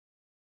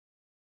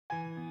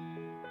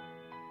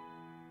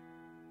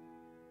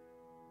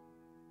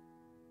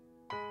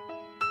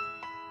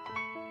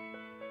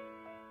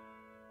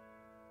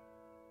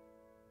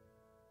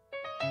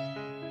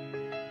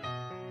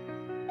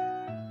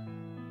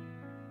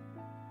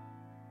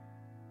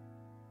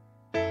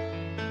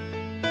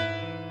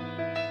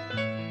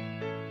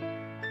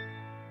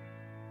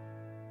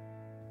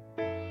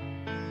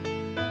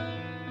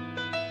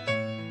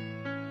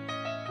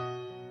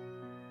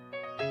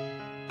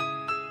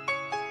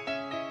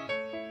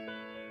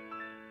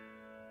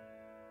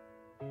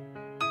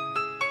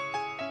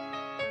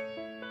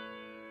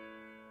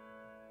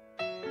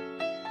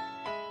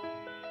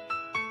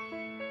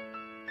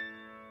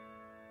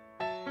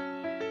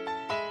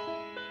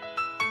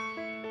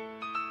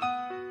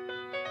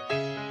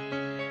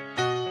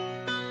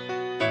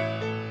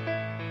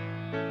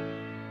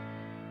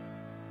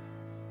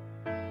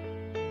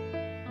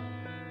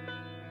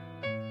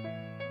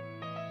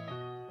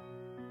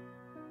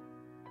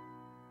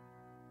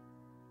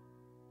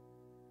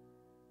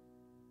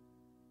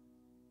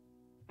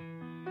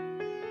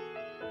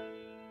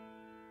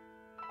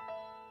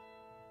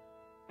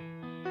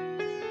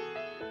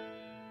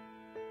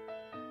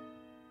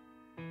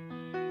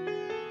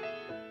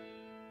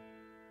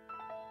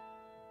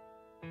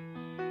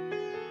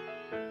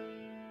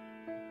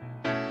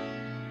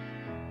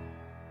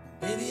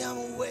Baby, I'm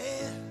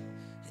aware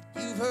that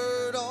you've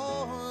heard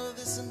all of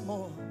this and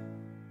more.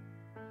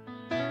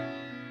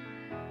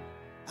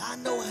 I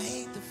know I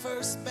ain't the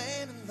first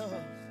man in love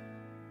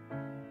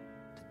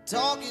to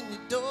talk in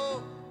your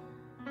door,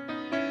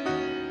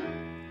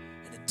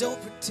 and I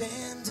don't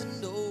pretend to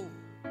know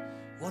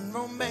one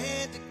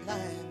romantic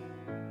line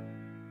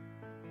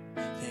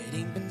that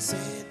ain't been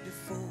said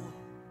before.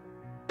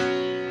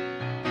 And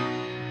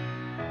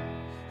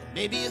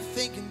maybe you're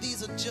thinking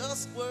these are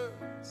just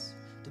words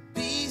to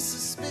be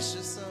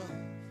suspicious of.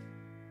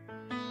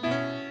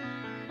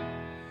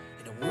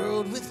 In a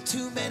world with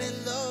too many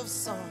love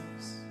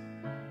songs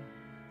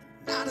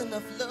and not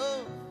enough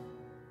love.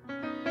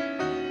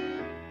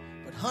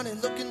 But honey,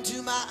 look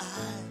into my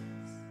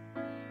eyes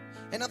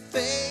and I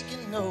think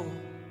you know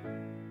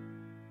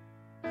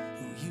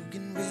who you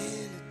can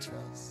really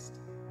trust.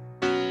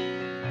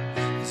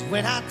 'Cause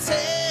when I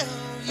tell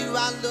you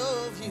I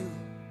love you,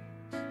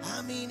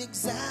 I mean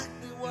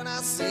exactly what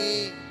I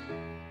say.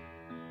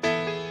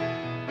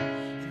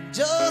 And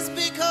just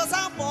because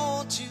I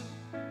want you,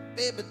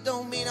 baby,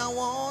 don't mean I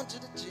want you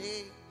to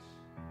change.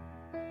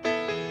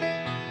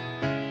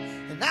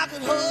 And I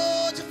could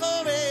hold you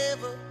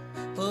forever,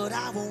 but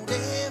I won't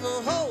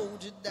ever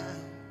hold you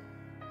down.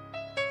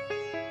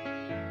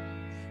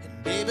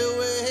 And baby,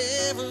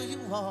 wherever you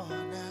are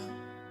now,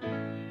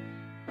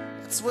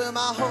 that's where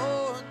my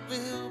heart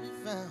will be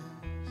found.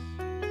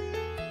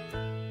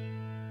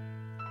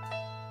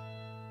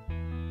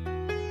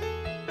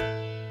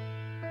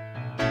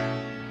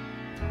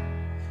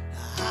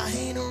 I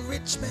ain't a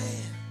rich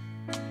man,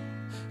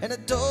 and I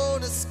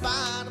don't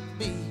aspire to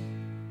be,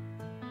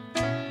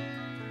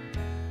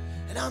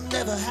 and I'll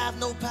never have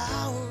no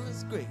power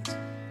as great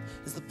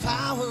as the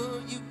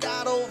power you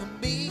got over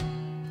me.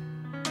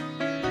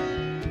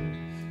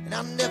 And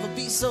I'll never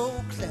be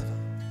so clever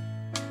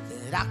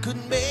that I could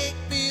make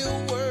mere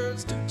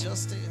words do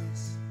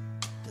justice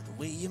to the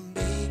way you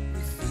make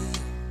me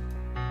feel.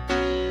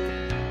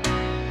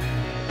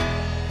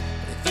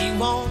 But if you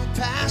want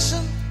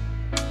passion,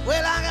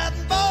 well, I got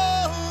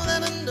more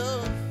than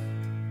enough.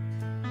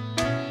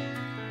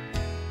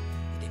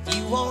 And if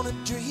you want a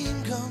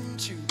dream come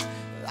true,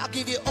 well, I'll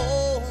give you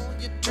all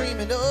you're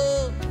dreaming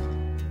of.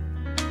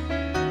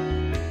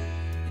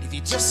 And if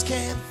you just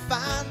can't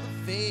find the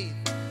faith,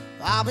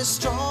 I'll be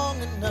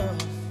strong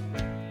enough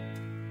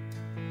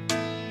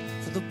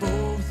for the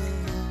both of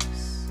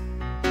us.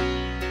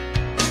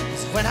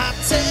 'Cause when I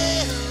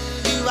tell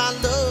you I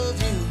love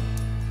you,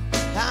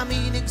 I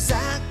mean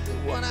exactly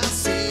what I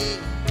say.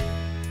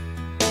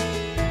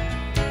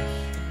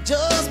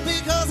 Just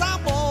because I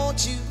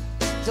want you,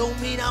 don't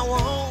mean I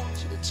want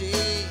you to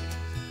change.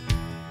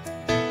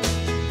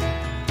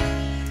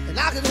 And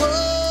I can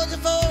hold you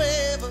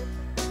forever,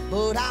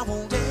 but I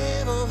won't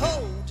ever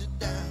hold you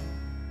down.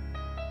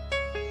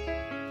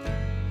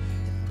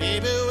 And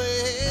baby,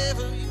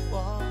 wherever you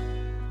are,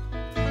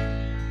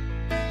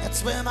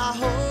 that's where my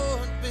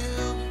heart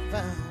will be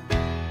found.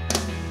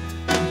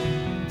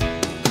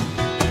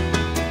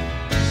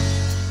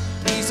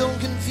 Please don't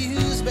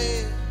confuse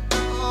me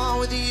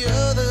with the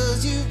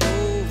others you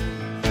know.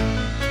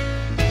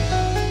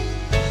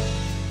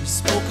 We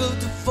spoke of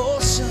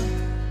devotion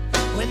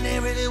when they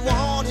really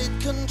wanted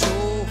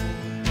control.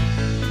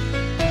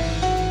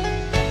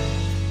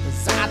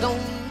 'Cause I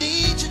don't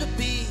need you to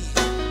be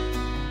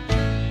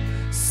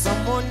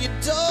someone you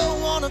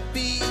don't want to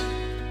be.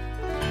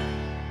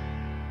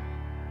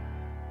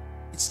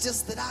 It's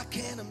just that I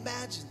can't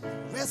imagine the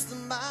rest of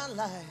my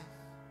life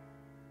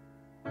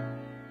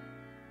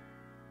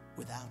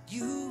without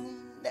you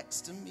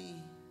next to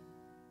me.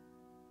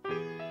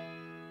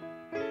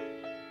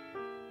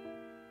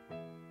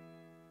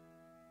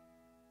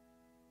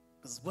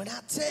 'Cause when I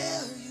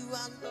tell you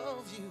I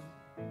love you,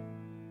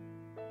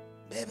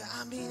 baby,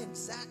 I mean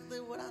exactly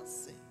what I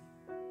say.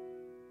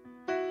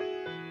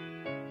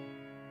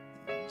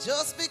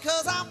 Just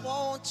because I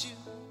want you,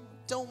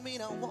 don't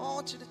mean I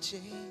want you to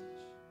change.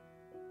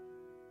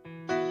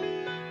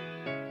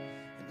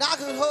 And I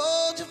could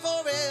hold you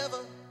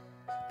forever,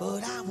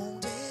 but I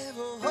won't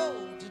ever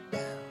hold you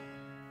down.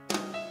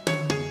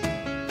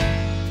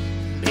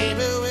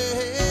 Baby,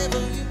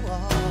 wherever you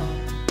are,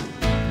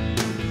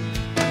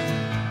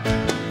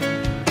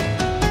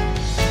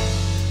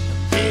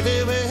 baby,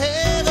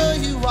 wherever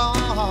you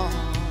are,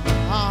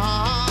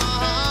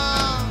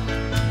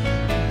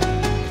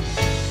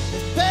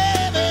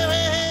 baby,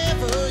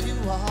 wherever you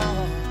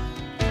are,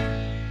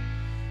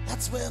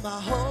 that's where my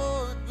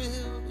heart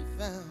will be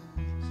found.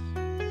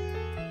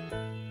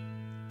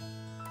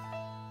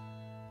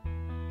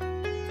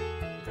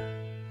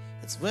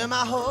 It's where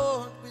my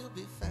heart